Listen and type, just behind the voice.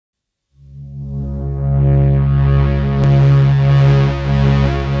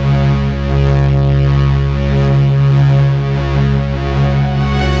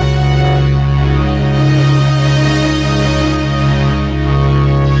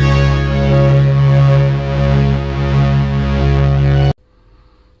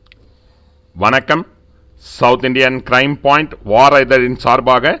வணக்கம். South Indian crime point வார இதழின்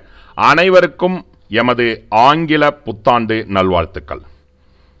சார்பாக அனைவருக்கும் எமது ஆங்கில புத்தாண்டு நல்வாழ்த்துக்கள்.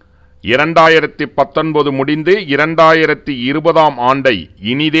 2019 முடிந்து 2020 ஆண்டை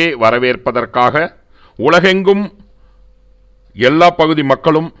இனிதே வரவேற்பதற்காக உலகெங்கும் எல்லா பகுதி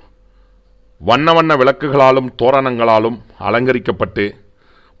மக்களும் வண்ண வண்ண விளக்குகளாலும் தோரணங்களாலும் அலங்கரிக்கப்பட்டு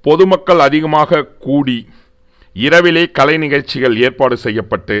பொதுமக்கள் அதிகமாக கூடி இரவிலே கலை நிகழ்ச்சிகள் ஏற்பாடு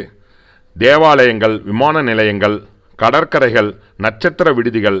செய்யப்பட்டு தேவாலயங்கள், விமான நிலையங்கள், கடற்கரைகள், நட்சத்திர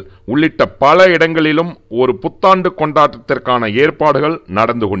விடுதிகள் உள்ளிட்ட பல இடங்களிலும் ஒரு புத்தாண்டு கொண்டாட்டத்திற்கான ஏற்பாடுகள்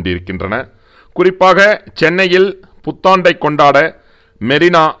நடந்து கொண்டிருக்கின்றன. குறிப்பாக சென்னையில் புத்தாண்டை கொண்டாட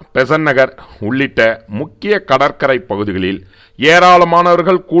மெரினா, பெசன்ட் நகர் உள்ளிட்ட முக்கிய கடற்கரை பகுதிகளில்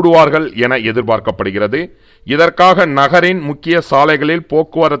ஏராளமானவர்கள் கூடுவார்கள் என எதிர்பார்க்கப்படுகிறது. இதற்காக நகரின் முக்கிய சாலைகளில்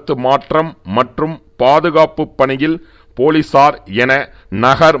போக்குவரத்து மாற்றம் மற்றும் பாதுகாப்பு பணியில் போலீசார் என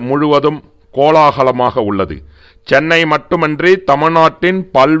நகர் முழுவதும் கோலாகலமாக உள்ளது. சென்னை மட்டுமன்றி தமிழ்நாட்டின்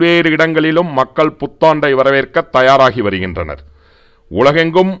பல்வேறு இடங்களிலும் மக்கள் புத்தாண்டை வரவேற்க தயாராகி வருகின்றனர்.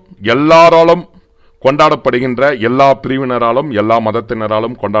 உலகெங்கும் எல்லாராலும் கொண்டாடப்படுகின்ற, எல்லா பிரிவினராலும் எல்லா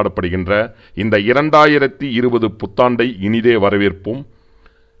மதத்தினராலும் கொண்டாடப்படுகின்ற இந்த 2020 புத்தாண்டை இனிதே வரவேற்போம்.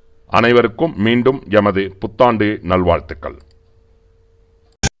 அனைவருக்கும் மீண்டும் எமது புத்தாண்டு நல்வாழ்த்துக்கள்.